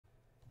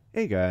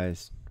Hey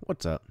guys,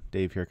 what's up?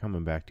 Dave here,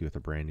 coming back to you with a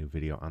brand new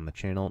video on the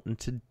channel, and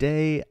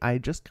today I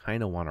just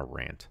kind of want to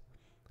rant.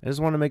 I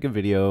just want to make a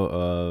video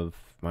of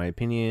my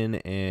opinion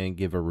and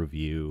give a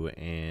review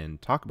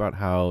and talk about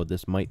how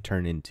this might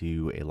turn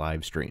into a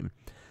live stream.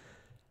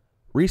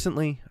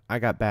 Recently, I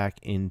got back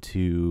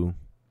into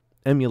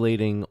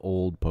emulating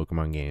old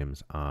Pokemon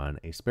games on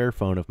a spare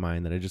phone of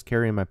mine that I just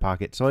carry in my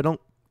pocket so I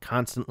don't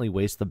constantly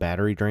waste the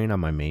battery drain on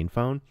my main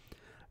phone.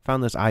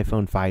 Found this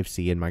iPhone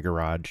 5C in my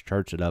garage,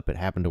 charged it up, it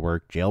happened to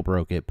work,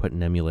 jailbroke it, put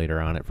an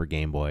emulator on it for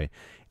Game Boy,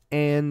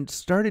 and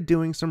started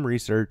doing some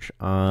research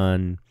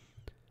on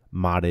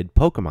modded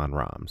Pokemon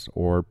ROMs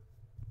or,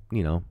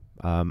 you know,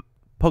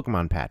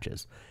 Pokemon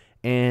patches.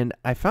 And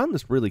I found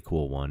this really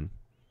cool one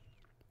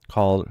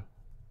called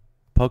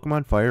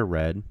Pokemon Fire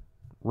Red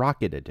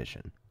Rocket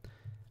Edition.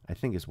 I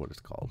think is what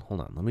it's called.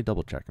 Hold on, let me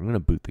double check. I'm going to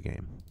boot the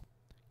game.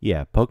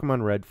 Yeah,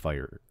 Pokemon Red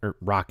Fire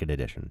Rocket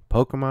Edition.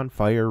 Pokemon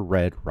Fire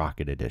Red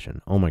Rocket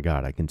Edition. Oh my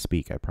god, I can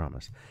speak, I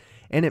promise.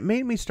 And it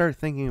made me start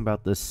thinking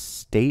about the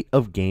state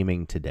of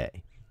gaming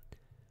today.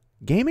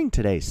 Gaming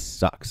today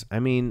sucks.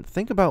 I mean,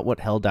 think about what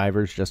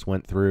Helldivers just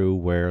went through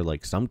where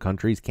like some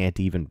countries can't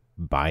even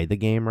buy the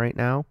game right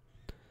now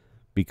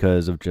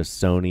because of just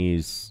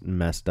Sony's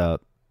messed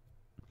up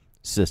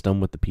system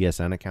with the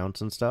PSN accounts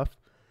and stuff.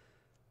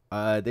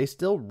 They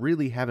still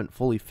really haven't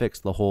fully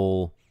fixed the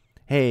whole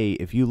hey,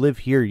 if you live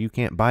here, you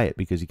can't buy it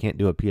because you can't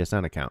do a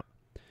PSN account.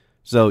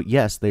 So,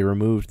 yes, they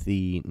removed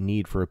the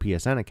need for a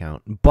PSN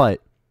account,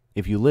 but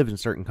if you live in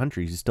certain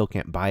countries, you still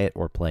can't buy it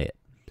or play it.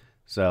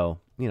 So,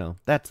 you know,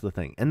 that's the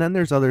thing. And then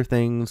there's other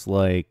things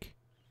like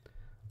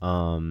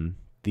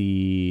the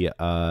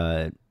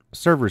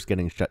servers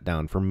getting shut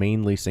down for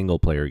mainly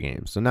single-player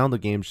games. So now the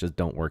games just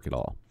don't work at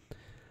all.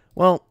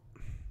 Well,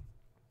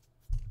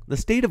 the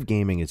state of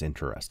gaming is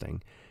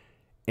interesting.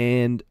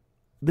 And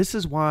this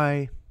is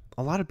why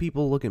a lot of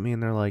people look at me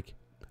and they're like,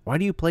 why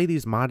do you play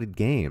these modded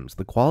games?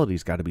 The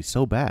quality's got to be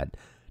so bad.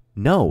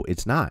 No,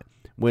 it's not.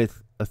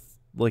 With a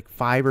like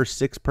 5 or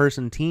 6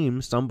 person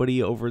team,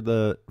 somebody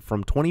over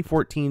from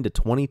 2014 to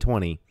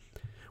 2020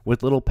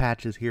 with little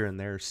patches here and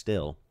there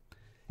still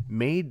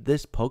made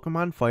this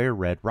Pokemon Fire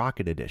Red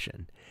Rocket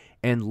Edition.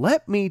 And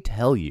let me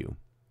tell you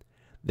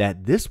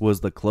that this was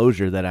the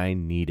closure that I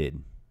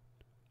needed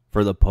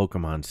for the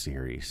Pokemon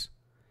series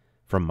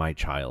from my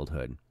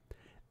childhood.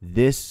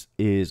 This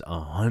is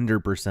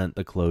 100%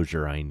 the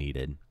closure I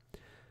needed.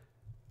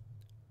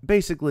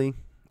 Basically,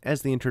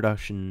 as the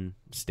introduction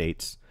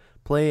states,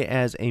 play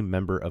as a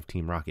member of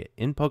Team Rocket.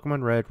 In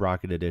Pokemon Red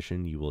Rocket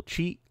Edition, you will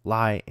cheat,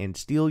 lie, and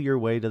steal your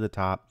way to the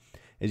top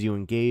as you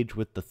engage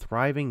with the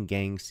thriving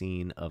gang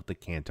scene of the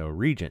Kanto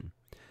region.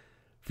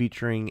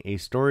 Featuring a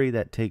story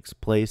that takes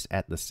place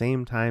at the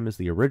same time as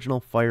the original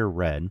Fire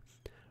Red,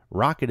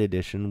 Rocket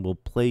Edition will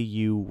play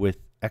you with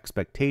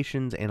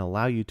expectations and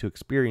allow you to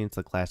experience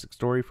the classic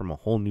story from a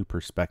whole new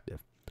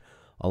perspective.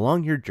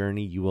 Along your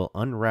journey, you will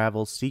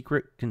unravel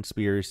secret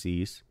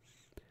conspiracies,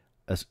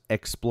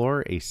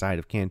 explore a side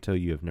of Kanto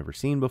you have never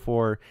seen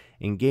before,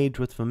 engage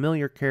with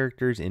familiar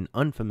characters in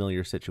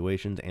unfamiliar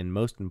situations, and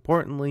most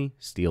importantly,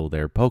 steal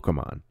their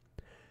Pokemon.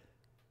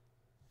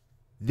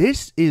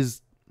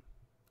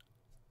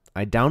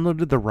 I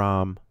downloaded the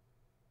ROM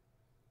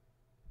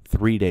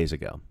 3 days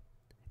ago.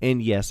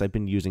 And yes, I've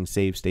been using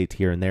save states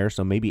here and there,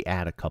 so maybe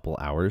add a couple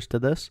hours to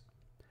this.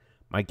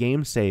 My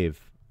game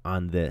save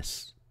on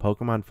this,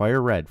 Pokemon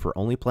Fire Red, for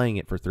only playing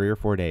it for 3 or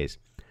 4 days,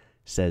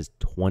 says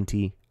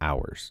 20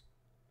 hours.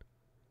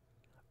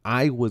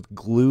 I was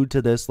glued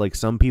to this like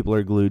some people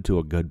are glued to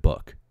a good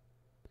book.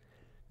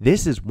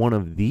 This is one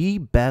of the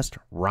best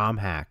ROM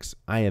hacks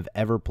I have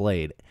ever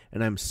played,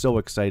 and I'm so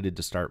excited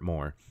to start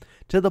more.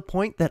 To the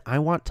point that I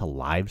want to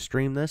live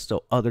stream this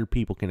so other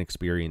people can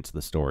experience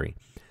the story.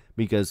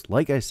 Because,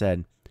 like I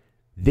said,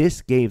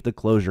 this gave the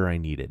closure I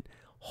needed.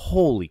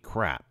 Holy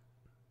crap.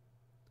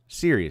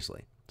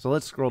 Seriously. So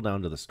let's scroll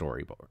down to the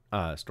story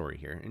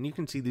here. And you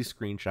can see these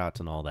screenshots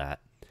and all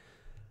that.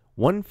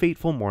 One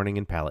fateful morning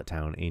in Pallet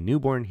Town, a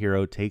newborn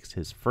hero takes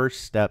his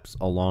first steps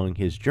along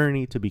his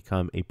journey to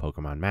become a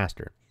Pokemon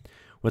master.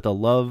 With a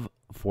love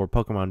for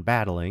Pokemon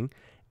battling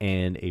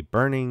and a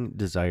burning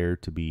desire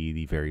to be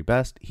the very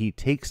best, he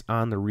takes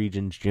on the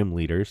region's gym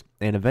leaders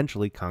and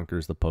eventually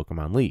conquers the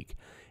Pokemon League.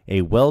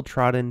 A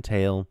well-trodden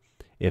tale,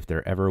 if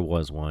there ever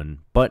was one,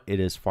 but it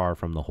is far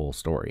from the whole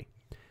story.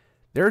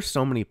 There are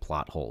so many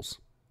plot holes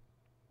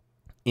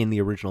in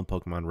the original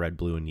Pokemon Red,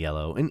 Blue, and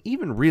Yellow, and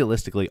even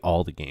realistically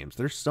all the games.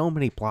 There's so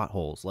many plot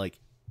holes. Like,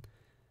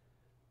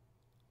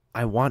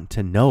 I want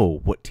to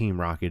know what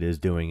Team Rocket is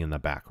doing in the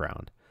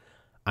background.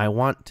 I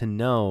want to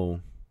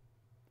know,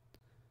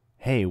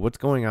 hey, what's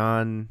going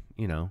on,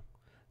 you know,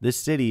 this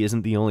city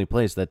isn't the only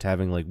place that's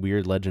having, like,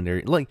 weird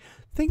legendary... Like,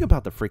 think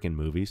about the freaking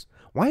movies.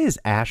 Why is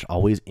Ash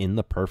always in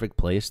the perfect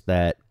place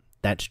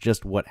that's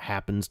just what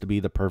happens to be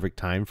the perfect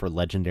time for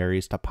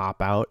legendaries to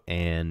pop out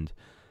and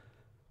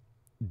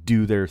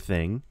do their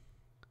thing?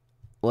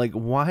 Like,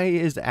 why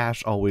is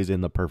Ash always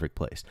in the perfect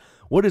place?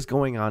 What is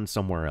going on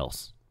somewhere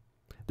else?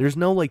 There's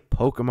no, like,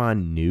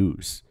 Pokemon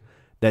news.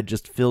 that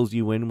just fills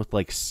you in with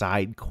like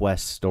side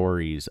quest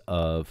stories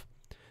of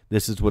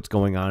this is what's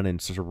going on in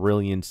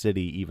Cerulean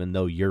City, even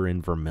though you're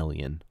in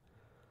Vermilion.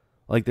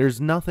 Like,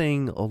 there's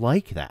nothing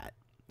like that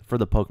for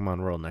the Pokemon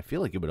world, and I feel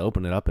like it would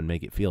open it up and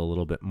make it feel a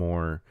little bit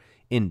more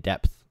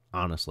in-depth,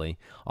 honestly.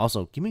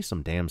 Also, give me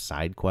some damn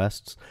side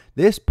quests.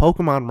 This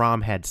Pokemon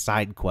ROM had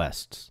side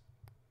quests.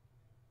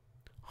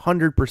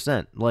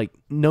 100%. Like,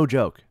 no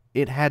joke.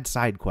 It had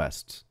side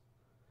quests.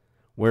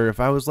 Where if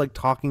I was, like,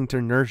 talking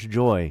to Nurse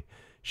Joy,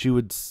 she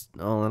would...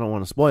 Oh, I don't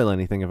want to spoil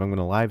anything if I'm going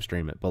to live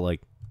stream it, but,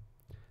 like,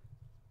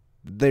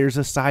 there's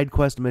a side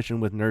quest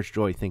mission with Nurse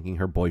Joy thinking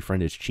her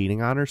boyfriend is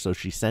cheating on her, so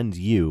she sends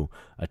you,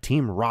 a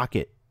Team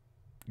Rocket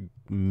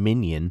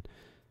minion,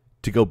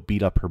 to go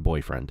beat up her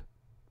boyfriend.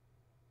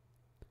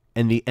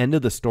 And the end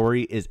of the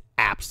story is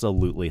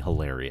absolutely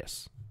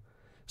hilarious.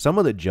 Some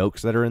of the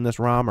jokes that are in this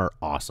ROM are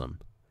awesome.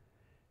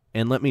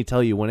 And let me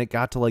tell you, when it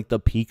got to like the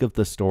peak of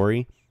the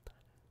story,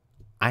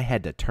 I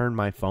had to turn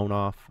my phone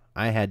off.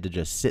 I had to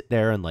just sit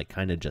there and like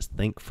kind of just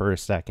think for a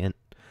second.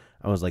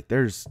 I was like,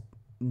 there's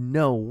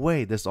no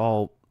way this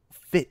all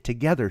fit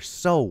together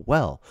so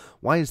well.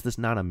 Why is this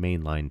not a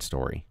mainline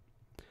story?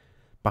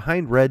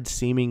 Behind Red's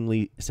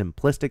seemingly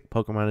simplistic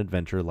Pokemon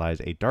adventure lies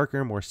a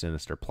darker, more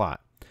sinister plot.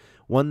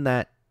 One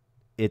that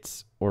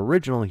its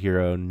original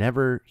hero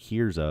never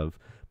hears of,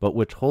 but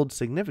which holds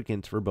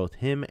significance for both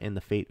him and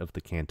the fate of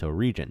the Kanto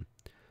region.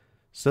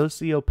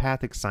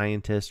 Sociopathic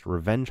scientists,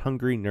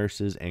 revenge-hungry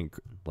nurses, and,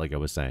 like I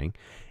was saying,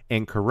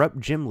 and corrupt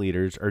gym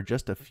leaders are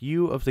just a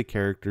few of the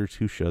characters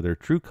who show their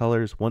true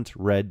colors once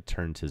Red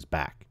turns his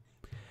back.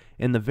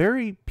 And the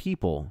very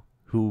people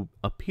who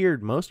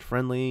appeared most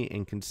friendly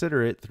and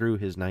considerate through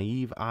his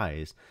naive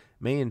eyes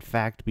may in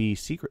fact be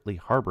secretly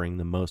harboring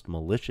the most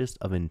malicious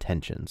of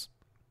intentions.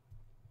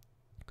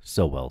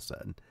 So well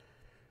said.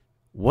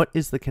 What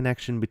is the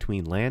connection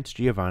between Lance,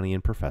 Giovanni,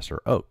 and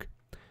Professor Oak?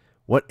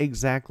 What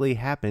exactly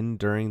happened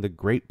during the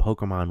Great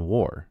Pokemon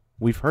War?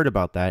 We've heard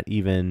about that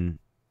even...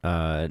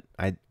 I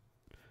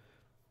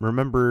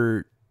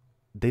remember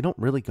they don't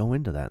really go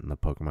into that in the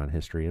Pokemon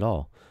history at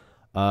all.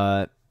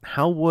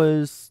 How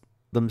was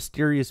the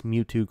mysterious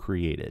Mewtwo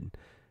created?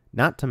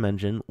 Not to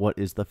mention, what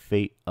is the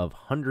fate of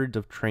hundreds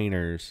of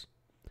trainers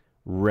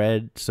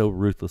Red so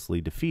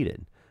ruthlessly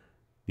defeated?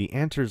 The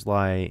answers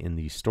lie in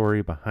the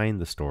story behind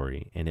the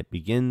story, and it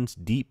begins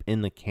deep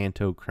in the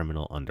Kanto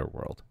criminal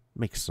underworld.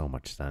 Makes so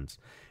much sense.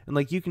 And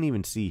like you can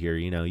even see here,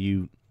 you know,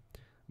 you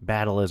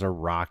battle as a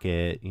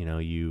rocket, you know,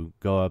 you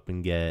go up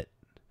and get,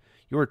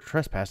 you were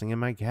trespassing in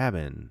my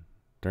cabin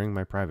during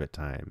my private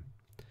time.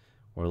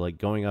 Or like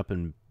going up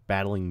and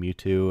battling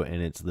Mewtwo,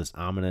 and it's this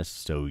ominous,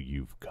 so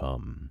you've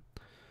come.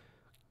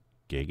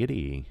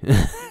 Giggity.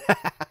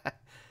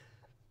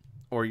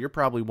 Or you're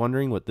probably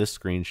wondering what this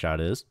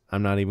screenshot is.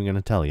 I'm not even going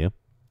to tell you.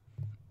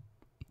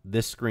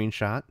 This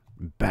screenshot,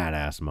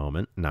 badass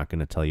moment. Not going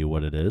to tell you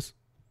what it is.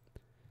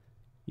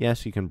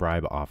 Yes, you can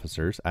bribe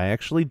officers. I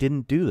actually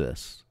didn't do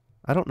this.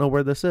 I don't know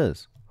where this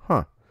is.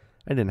 Huh.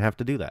 I didn't have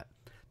to do that.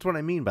 That's what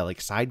I mean by like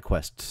side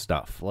quest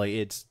stuff. Like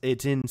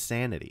it's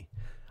insanity.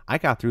 I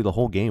got through the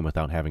whole game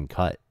without having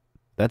cut.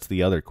 That's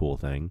the other cool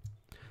thing.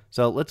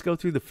 So let's go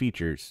through the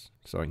features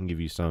so I can give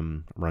you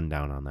some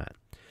rundown on that.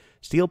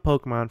 Steal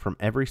Pokemon from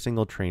every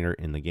single trainer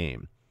in the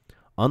game.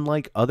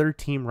 Unlike other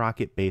Team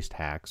Rocket-based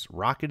hacks,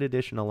 Rocket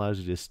Edition allows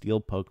you to steal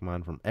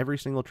Pokemon from every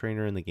single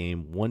trainer in the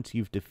game once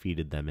you've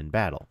defeated them in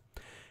battle.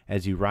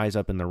 As you rise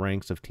up in the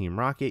ranks of Team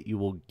Rocket, you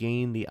will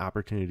gain the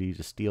opportunity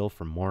to steal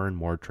from more and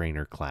more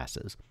trainer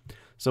classes.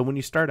 So when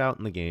you start out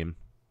in the game,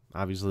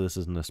 obviously this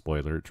isn't a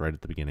spoiler, it's right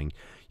at the beginning,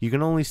 you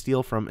can only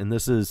steal from, and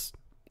this is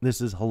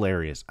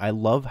hilarious. I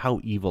love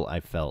how evil I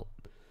felt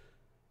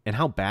and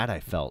how bad I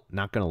felt,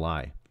 not gonna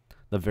lie.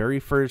 The very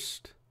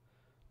first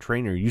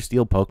trainer you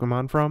steal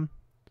Pokemon from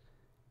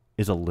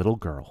is a little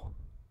girl.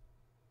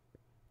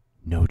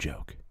 No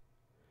joke.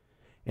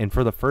 And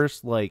for the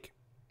first, like,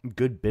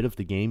 good bit of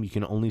the game, you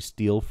can only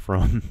steal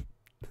from...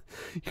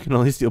 you can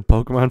only steal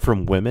Pokemon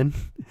from women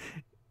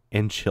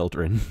and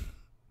children.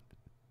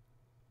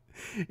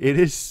 It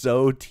is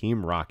so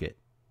Team Rocket.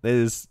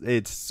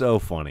 It's so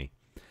funny.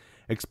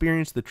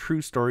 Experience the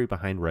true story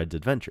behind Red's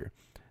adventure.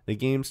 The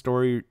game's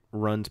story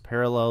runs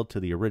parallel to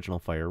the original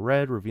Fire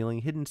Red, revealing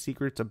hidden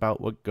secrets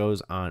about what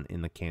goes on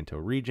in the Kanto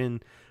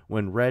region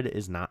when Red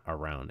is not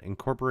around,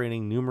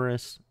 incorporating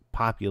numerous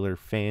popular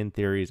fan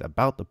theories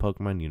about the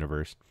Pokemon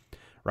universe.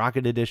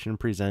 Rocket Edition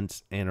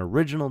presents an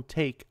original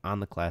take on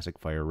the classic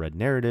Fire Red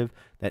narrative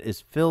that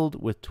is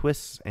filled with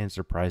twists and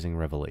surprising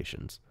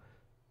revelations.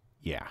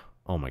 Yeah,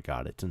 oh my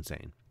god, it's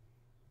insane.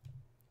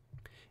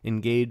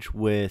 Engage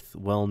with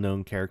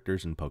well-known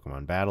characters in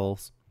Pokemon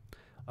battles.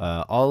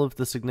 All of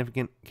the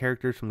significant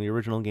characters from the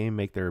original game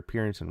make their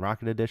appearance in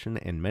Rocket Edition,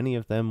 and many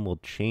of them will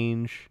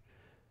challenge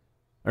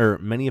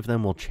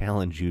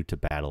you to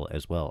battle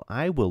as well.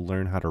 I will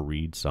learn how to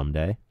read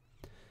someday.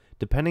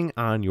 Depending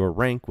on your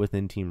rank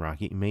within Team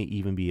Rocket, you may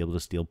even be able to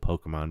steal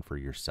Pokemon for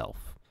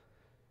yourself.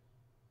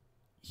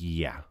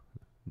 Yeah,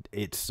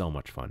 it's so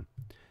much fun.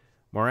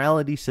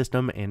 morality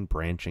system, and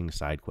branching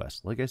side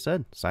quests. Like I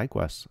said, side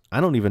quests.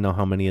 I don't even know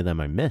how many of them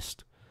I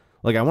missed.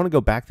 Like, I want to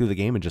go back through the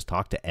game and just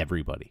talk to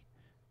everybody.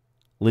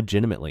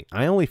 Legitimately.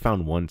 I only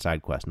found one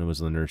side quest, and it was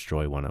the Nurse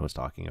Joy one I was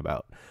talking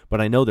about.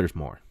 But I know there's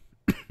more.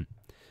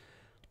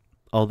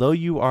 Although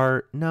you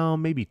are... No,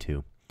 maybe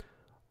two.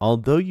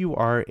 Although you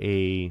are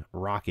a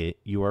rocket,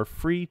 you are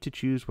free to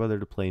choose whether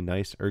to play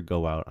nice or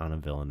go out on a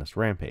villainous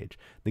rampage.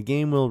 The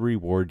game will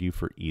reward you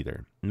for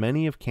either.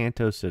 Many of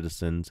Kanto's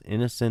citizens,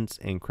 innocents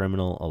and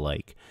criminal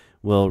alike,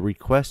 will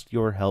request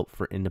your help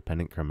for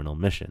independent criminal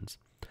missions,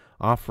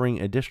 offering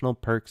additional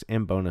perks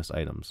and bonus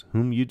items.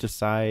 Whom you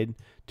decide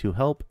to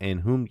help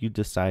and whom you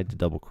decide to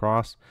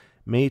double-cross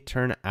may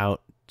turn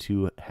out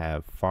to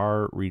have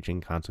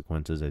far-reaching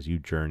consequences as your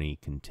journey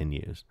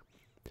continues.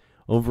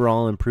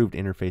 Overall, improved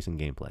interface and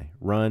gameplay.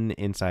 Run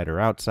inside or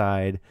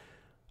outside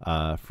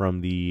from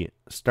the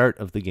start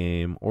of the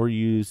game, or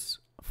use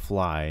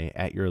fly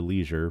at your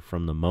leisure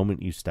from the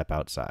moment you step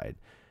outside.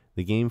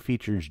 The game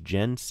features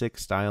Gen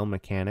 6 style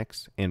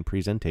mechanics and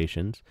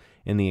presentations,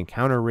 and the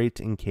encounter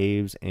rates in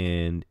caves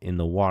and in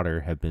the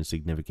water have been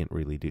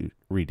significantly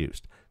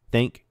reduced.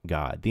 Thank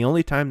God. The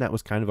only time that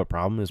was kind of a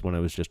problem is when I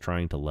was just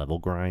trying to level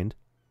grind.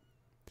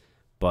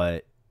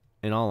 But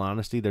in all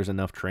honesty, there's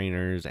enough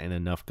trainers and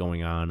enough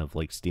going on of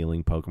like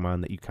stealing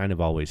Pokemon that you kind of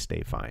always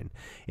stay fine.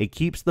 It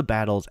keeps the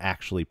battles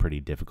actually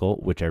pretty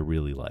difficult, which I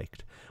really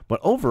liked.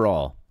 But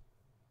overall,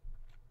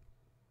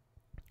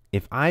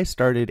 if I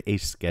started a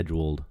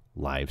scheduled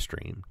live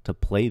stream to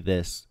play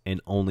this and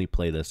only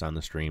play this on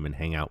the stream and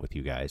hang out with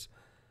you guys,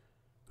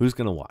 who's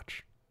going to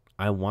watch?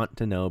 I want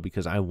to know,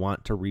 because I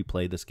want to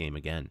replay this game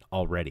again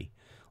already.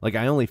 Like,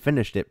 I only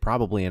finished it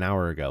probably an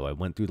hour ago. I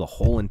went through the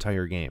whole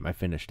entire game. I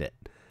finished it.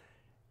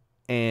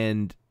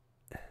 And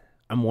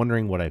I'm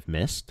wondering what I've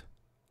missed.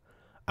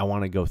 I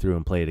want to go through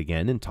and play it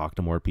again and talk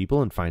to more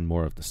people and find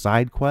more of the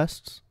side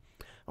quests.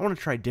 I want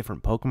to try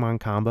different Pokemon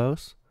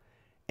combos.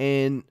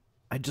 And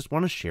I just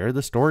want to share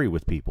the story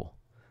with people.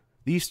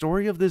 The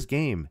story of this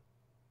game.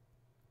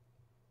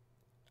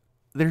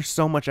 There's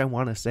so much I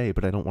want to say,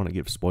 but I don't want to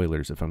give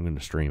spoilers if I'm going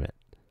to stream it.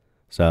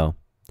 So,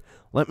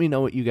 let me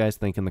know what you guys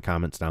think in the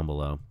comments down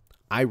below.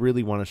 I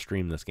really want to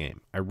stream this game.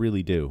 I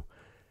really do.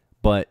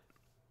 But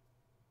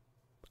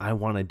I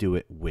want to do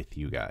it with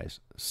you guys.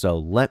 So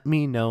let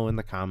me know in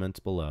the comments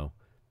below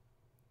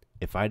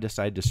if I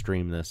decide to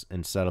stream this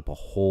and set up a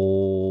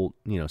whole,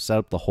 set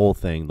up the whole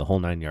thing, the whole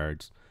 9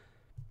 yards.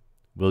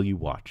 Will you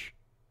watch?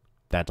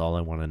 That's all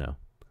I want to know.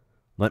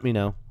 Let me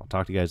know. I'll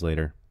talk to you guys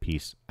later.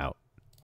 Peace out.